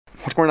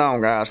going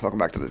on, guys? Welcome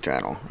back to the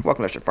channel.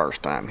 Welcome if it's your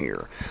first time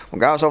here. Well,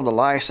 guys, over the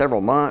last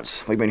several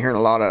months we've been hearing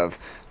a lot of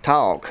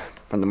talk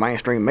from the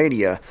mainstream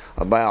media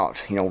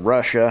about,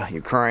 Russia,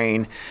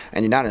 Ukraine,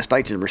 and the United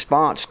States'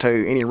 response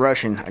to any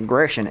Russian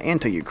aggression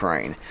into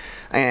Ukraine.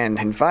 And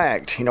in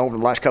fact, over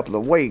the last couple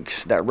of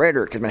weeks, that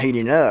rhetoric has been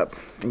heating up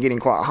and getting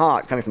quite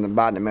hot coming from the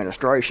Biden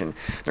administration.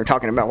 They're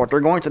talking about what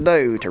they're going to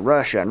do to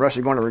Russia, and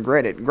Russia's going to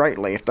regret it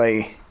greatly if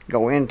they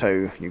go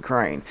into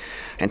Ukraine.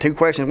 And two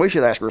questions we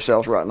should ask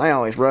ourselves right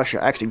now: is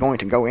Russia actually going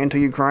to go into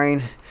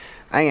Ukraine?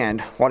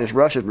 And what is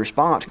Russia's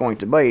response going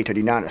to be to the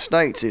United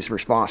States'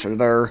 response to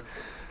their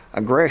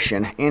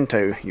aggression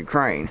into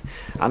Ukraine?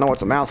 I know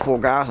it's a mouthful,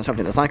 guys, and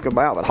something to think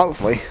about, but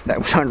hopefully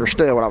that was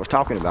understood what I was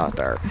talking about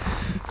there.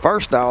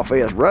 First off,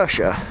 is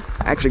Russia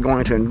actually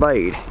going to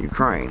invade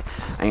Ukraine,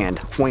 and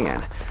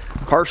when?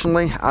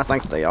 Personally, I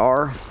think they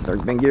are.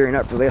 They've been gearing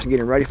up for this and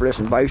getting ready for this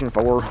invasion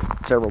for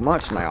several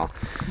months now.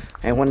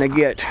 And when they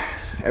get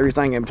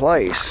everything in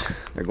place,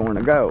 they're going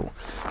to go.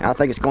 And I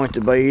think it's going to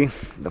be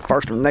the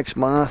first of next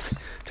month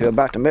to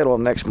about the middle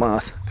of next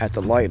month at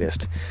the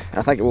latest. And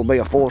I think it will be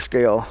a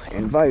full-scale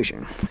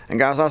invasion. And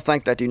guys, I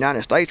think that the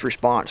United States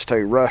response to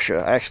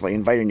Russia actually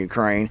invading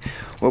Ukraine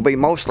will be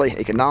mostly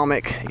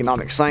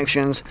economic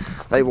sanctions.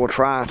 They will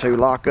try to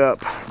lock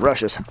up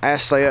Russia's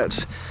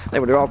assets. They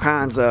will do all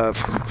kinds of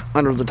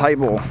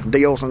under-the-table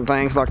deals and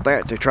things like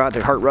that to try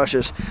to hurt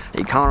Russia's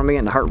economy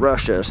and to hurt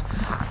Russia's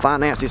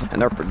finances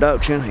and their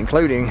production,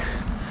 including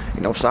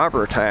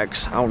cyber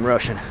attacks on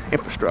Russian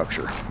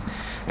infrastructure.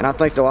 And I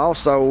think they'll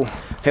also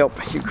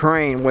help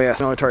Ukraine with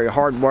military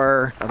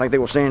hardware. I think they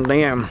will send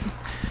them,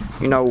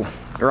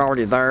 they're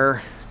already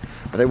there,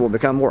 but they will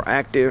become more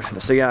active, the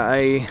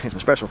CIA and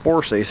some special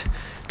forces,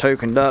 to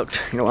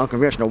conduct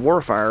unconventional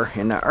warfare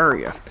in that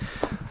area.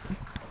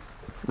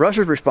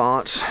 Russia's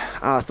response,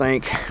 I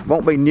think,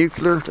 won't be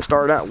nuclear to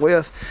start out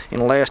with,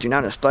 unless the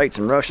United States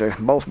and Russia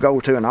both go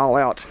to an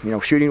all-out,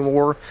 shooting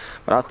war.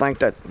 But I think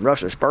that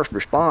Russia's first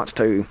response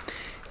to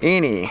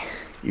any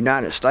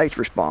United States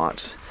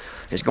response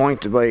is going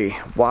to be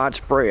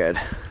widespread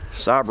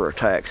cyber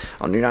attacks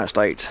on the United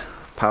States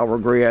power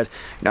grid,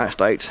 United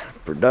States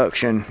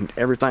production.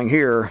 Everything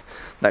here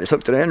that is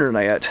hooked to the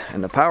internet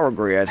and the power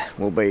grid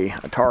will be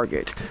a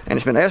target. And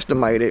it's been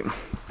estimated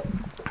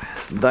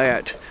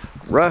that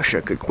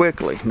Russia could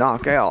quickly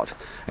knock out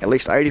at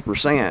least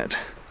 80%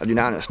 of the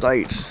United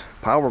States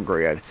power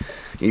grid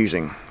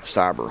using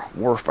cyber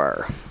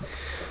warfare.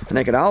 And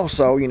they could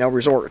also,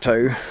 resort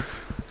to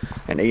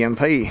an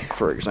EMP,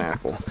 for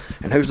example.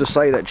 And who's to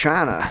say that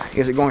China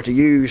isn't going to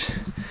use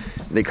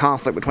the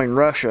conflict between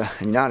Russia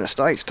and the United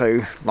States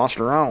to launch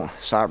their own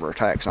cyber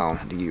attacks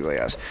on the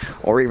U.S.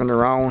 or even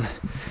their own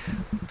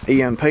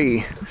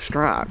EMP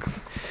strike.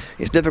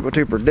 It's difficult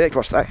to predict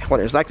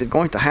what exactly is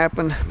going to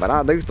happen, but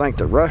I do think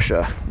that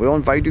Russia will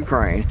invade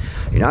Ukraine.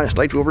 The United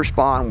States will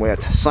respond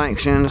with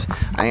sanctions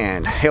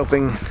and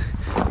helping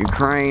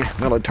Ukraine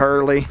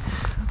militarily,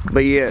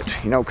 be it,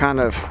 kind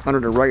of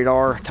under the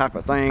radar type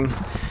of thing.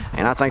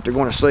 And I think they're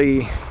going to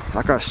see,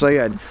 like I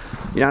said,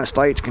 the United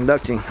States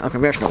conducting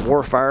unconventional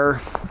warfare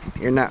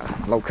in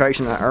that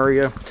location, that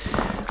area.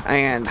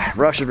 And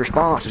Russia's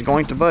response is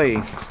going to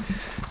be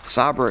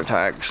cyber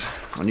attacks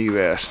on the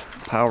U.S.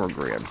 power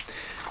grid.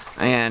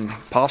 And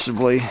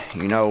possibly,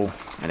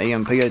 an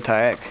EMP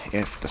attack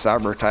if the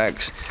cyber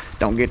attacks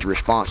don't get the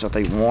response that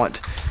they want.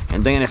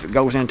 And then if it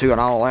goes into an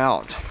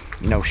all-out,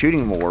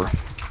 shooting war,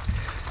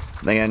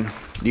 then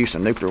use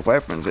of nuclear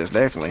weapons is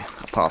definitely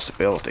a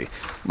possibility.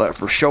 But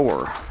for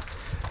sure,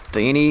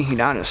 to any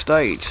United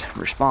States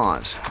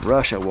response,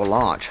 Russia will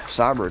launch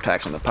cyber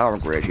attacks on the power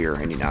grid here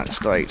in the United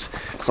States.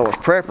 So as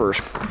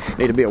preppers,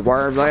 need to be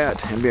aware of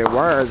that, and be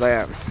aware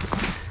that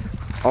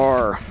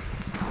our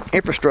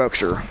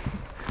infrastructure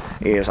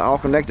is all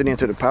connected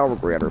into the power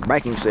grid. Our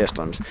banking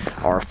systems,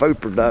 our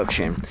food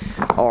production,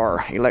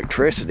 our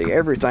electricity,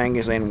 everything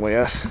is in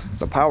with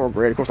the power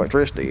grid. Of course,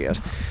 electricity is.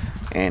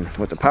 And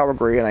with the power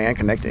grid, they ain't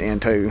connected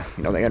into,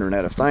 the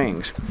Internet of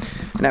Things.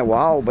 And that will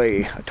all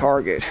be a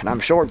target. And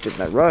I'm sure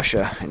that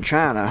Russia and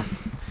China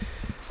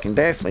can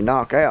definitely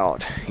knock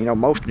out,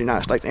 most of the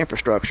United States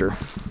infrastructure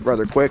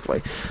rather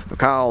quickly.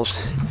 Because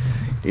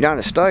the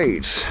United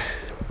States,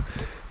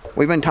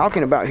 we've been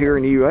talking about here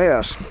in the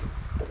U.S.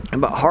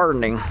 about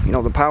hardening,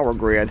 the power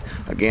grid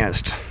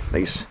against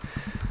these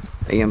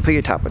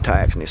EMP type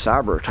attacks and these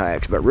cyber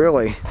attacks. But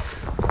really,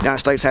 the United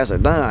States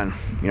hasn't done,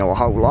 a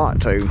whole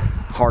lot to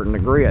harden the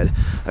grid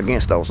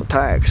against those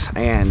attacks.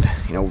 And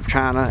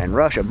China and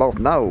Russia both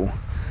know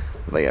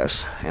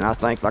this. And I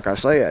think, like I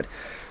said,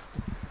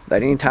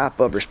 that any type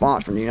of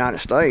response from the United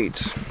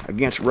States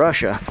against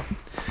Russia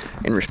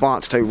in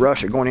response to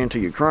Russia going into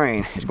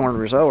Ukraine is going to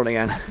result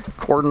in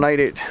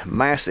coordinated,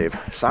 massive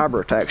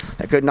cyber attacks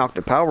that could knock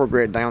the power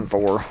grid down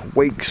for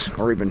weeks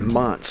or even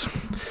months.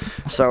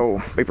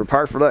 So be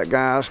prepared for that,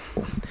 guys.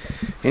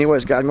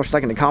 Anyways, guys, make sure to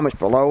think in the comments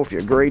below if you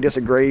agree,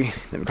 disagree.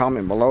 Leave a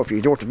comment below. If you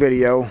enjoyed the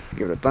video,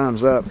 give it a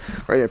thumbs up.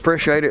 Really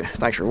appreciate it.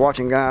 Thanks for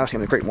watching, guys.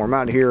 I'm the Creekmore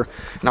out of here,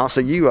 and I'll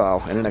see you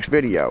all in the next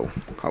video,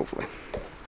 hopefully.